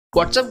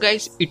What's up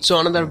guys, it's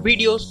another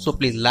video, so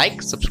please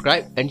like,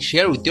 subscribe and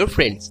share with your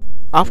friends.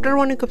 After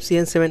running up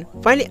season 7,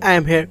 finally I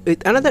am here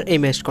with another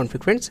aim-based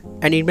config friends,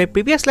 and in my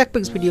previous lag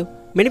picks video,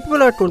 many people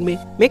have told me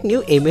make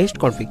new aim-based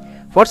config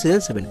for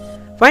season 7.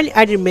 Finally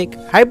I did make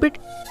hybrid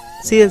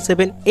season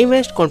 7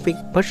 aim-based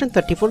config version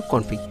 34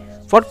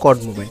 config for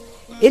COD Mobile.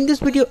 In this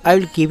video I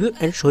will give you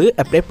and show you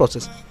apply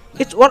process.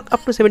 It's work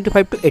up to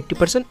 75 to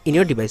 80% in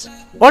your device.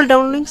 All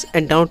download links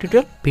and download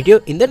tutorial video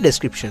in the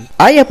description.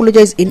 I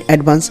apologize in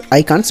advance,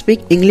 I can't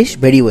speak English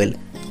very well.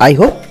 I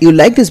hope you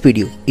like this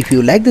video. If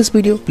you like this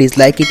video, please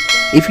like it.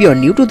 If you are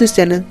new to this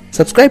channel,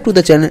 subscribe to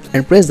the channel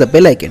and press the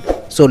bell icon.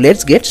 So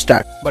let's get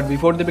started. But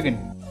before they begin,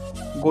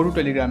 go to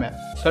Telegram app,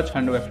 search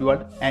Handography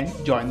word and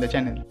join the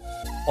channel.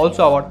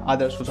 Also our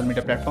other social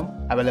media platform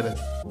available.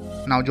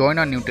 Now join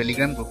our new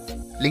Telegram group,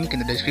 link in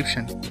the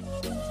description.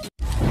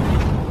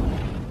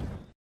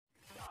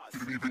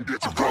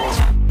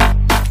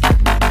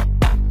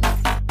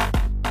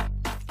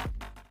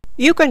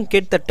 You can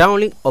get the download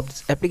link of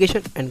this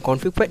application and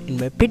config file in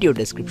my video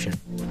description.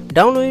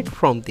 Download it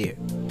from there.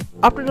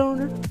 After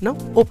download, now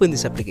open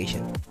this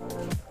application.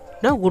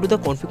 Now go to the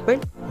config file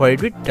where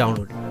it will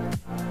download.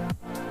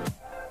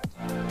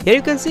 Here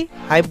you can see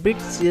hybrid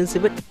season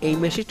 7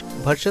 aim-assist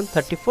version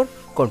 34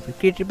 config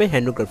created by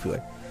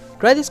Handography.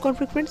 Try this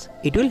config friends,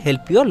 it will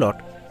help you a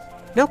lot.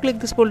 Now click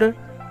this folder,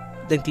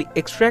 then click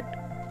extract,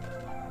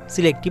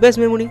 select device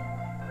memory,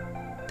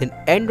 then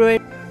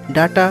Android,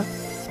 data,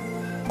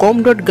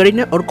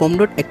 com.garena or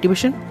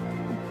com.activation,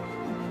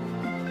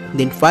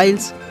 then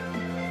files,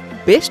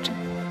 paste,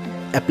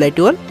 apply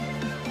to all,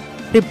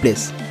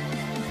 replace.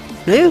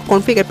 Now your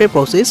config apply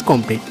process is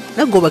complete.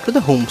 Now go back to the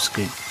home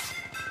screen.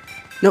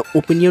 Now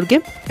open your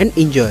game and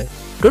enjoy.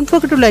 Don't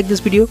forget to like this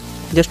video,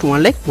 just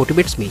one like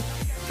motivates me.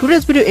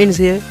 Today's video ends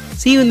here.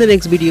 See you in the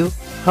next video.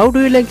 How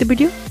do you like the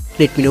video?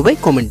 Let me know by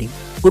commenting.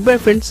 Goodbye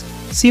friends,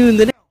 see you in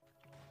the next